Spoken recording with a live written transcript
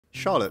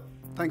Charlotte,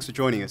 thanks for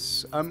joining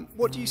us.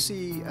 What do you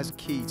see as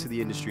key to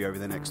the industry over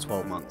the next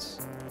 12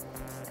 months?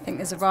 I think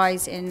there's a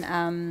rise in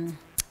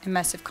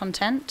immersive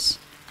content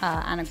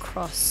and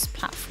across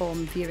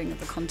platform viewing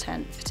of the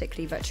content,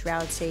 particularly virtual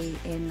reality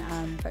in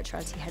virtual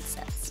reality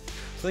headsets. So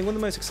I think one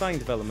of the most exciting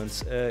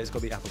developments is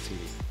going to be Apple TV.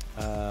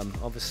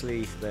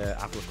 Obviously,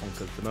 Apple have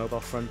conquered the mobile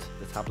front,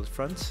 the tablet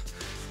front.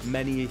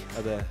 Many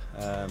other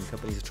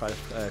companies have tried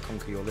to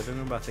conquer your living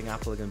room, but I think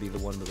Apple are going to be the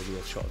one with a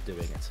real shot of doing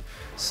it.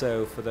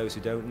 So for those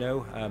who don't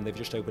know, they've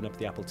just opened up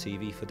the Apple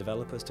TV for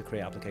developers to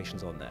create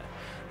applications on there.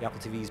 The Apple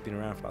TV has been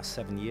around for about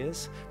 7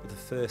 years, but the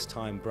first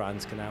time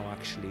brands can now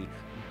actually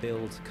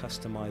build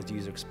customized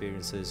user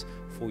experiences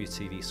for your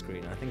TV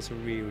screen. I think it's a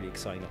really, really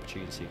exciting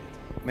opportunity.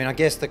 I mean, I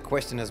guess the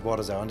question is, what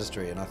is our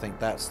industry? And I think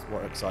that's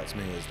what excites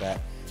me, is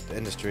that the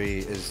industry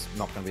is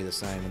not going to be the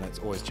same and it's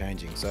always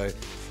changing. So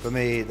for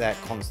me,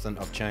 that constant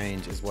of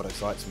change is what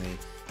excites me.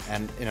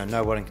 And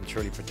no one can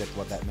truly predict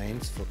what that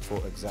means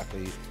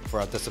for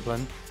our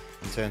discipline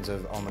in terms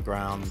of on the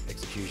ground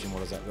execution.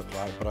 What does that look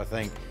like? But I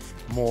think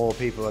more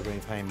people are going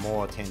to be paying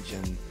more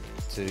attention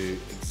to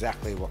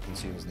exactly what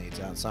consumers' needs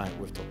are, and something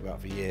we've talked about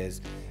for years,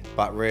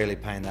 but really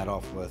paying that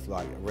off with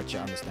like a richer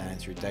understanding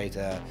through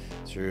data,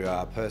 through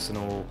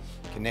personal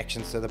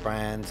connections to the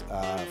brand,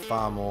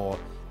 far more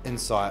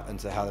insight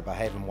into how they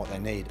behave and what they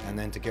need, and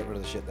then to get rid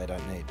of the shit they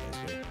don't need,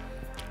 basically.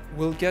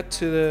 We'll get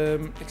to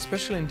the,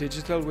 especially in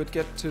digital, we'll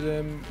get to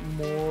the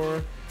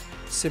more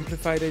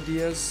simplified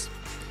ideas.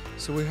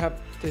 So we have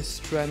this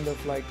trend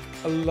of like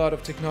a lot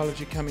of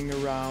technology coming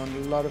around,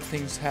 a lot of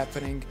things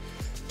happening.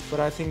 But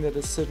I think that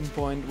at a certain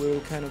point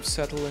we'll kind of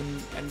settle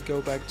and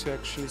go back to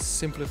actually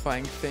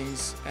simplifying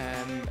things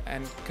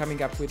and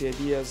coming up with the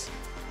ideas.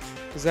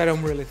 Because I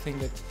don't really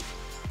think that,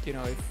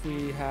 if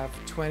we have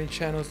 20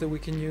 channels that we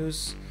can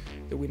use,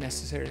 that we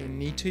necessarily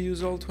need to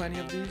use all 20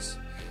 of these.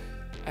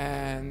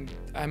 And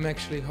I'm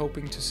actually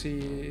hoping to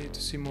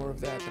see more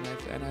of that,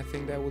 and I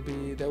think that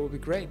will be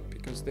great,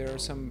 because there are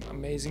some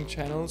amazing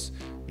channels.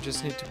 We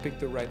just need to pick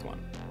the right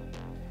one.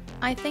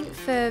 I think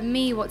for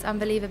me what's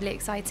unbelievably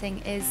exciting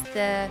is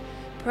the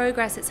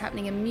progress that's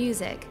happening in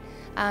music.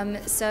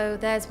 So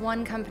there's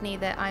one company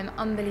that I'm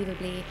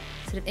unbelievably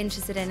sort of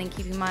interested in and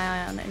keeping my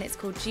eye on, and it's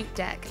called Juke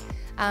Deck.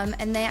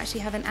 And they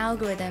actually have an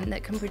algorithm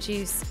that can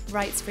produce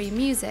rights-free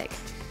music.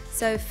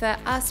 So for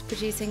us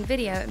producing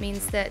video, it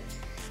means that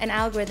an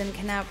algorithm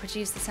can now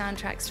produce the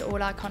soundtracks to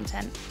all our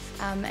content,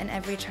 and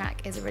every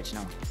track is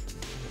original.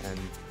 And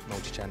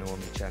multi-channel,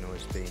 omni-channel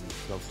has been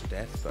flogged to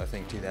death, but I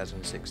think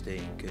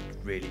 2016 could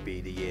really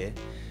be the year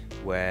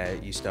where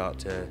you start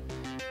to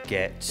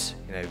get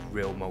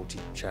real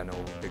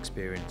multi-channel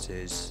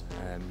experiences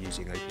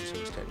using open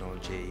source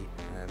technology,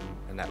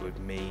 and that would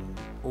mean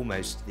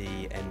almost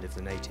the end of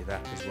the native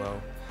app as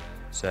well.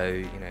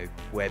 So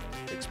web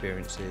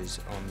experiences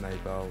on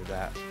mobile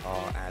that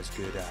are as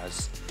good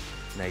as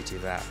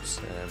native apps,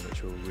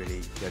 which will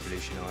really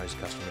revolutionise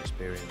customer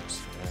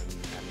experience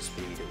and the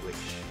speed at which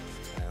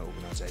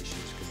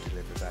organisations can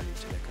deliver value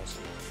to their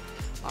customers.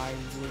 I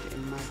would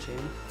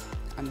imagine,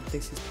 and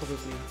this is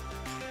probably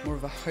more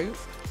of a hope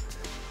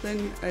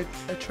than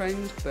a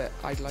trend, but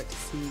I'd like to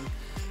see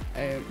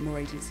more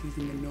agencies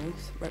in the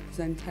north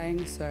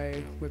representing. So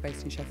we're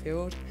based in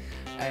Sheffield,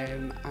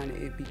 and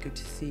it'd be good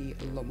to see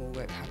a lot more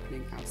work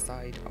happening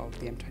outside of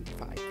the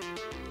M25.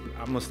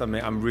 I must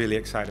admit, I'm really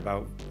excited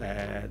about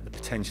the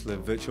potential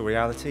of virtual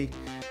reality.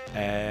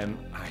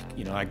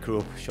 I grew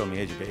up, showing my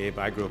age a bit here,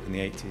 but I grew up in the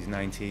 80s,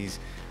 90s,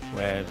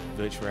 where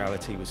virtual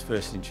reality was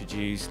first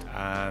introduced,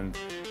 and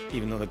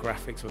even though the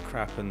graphics were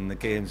crap and the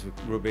games were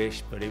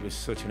rubbish, but it was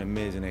such an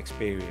amazing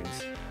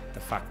experience. The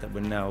fact that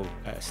we're now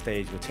at a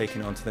stage we're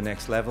taking it on to the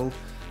next level,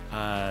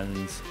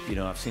 and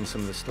I've seen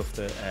some of the stuff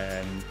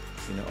that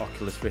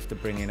Oculus Rift are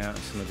bringing out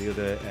and some of the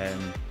other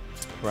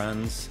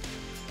brands.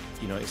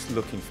 It's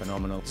looking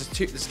phenomenal.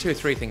 There's two or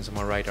three things on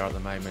my radar at the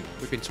moment.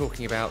 We've been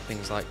talking about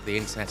things like the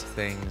Internet of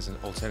Things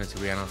and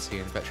alternative reality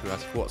and virtual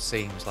reality for what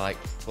seems like,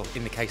 well,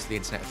 in the case of the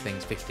Internet of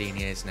Things, 15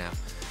 years now.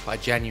 But I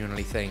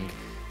genuinely think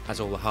as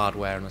all the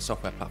hardware and the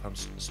software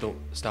platforms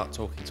start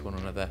talking to one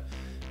another,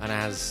 and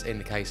as in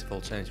the case of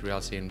alternative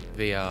reality and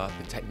VR,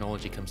 the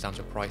technology comes down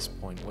to a price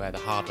point where the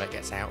hardware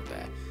gets out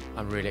there,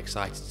 I'm really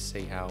excited to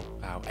see how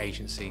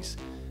agencies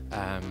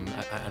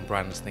and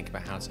brands think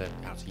about how to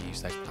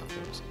use those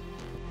platforms.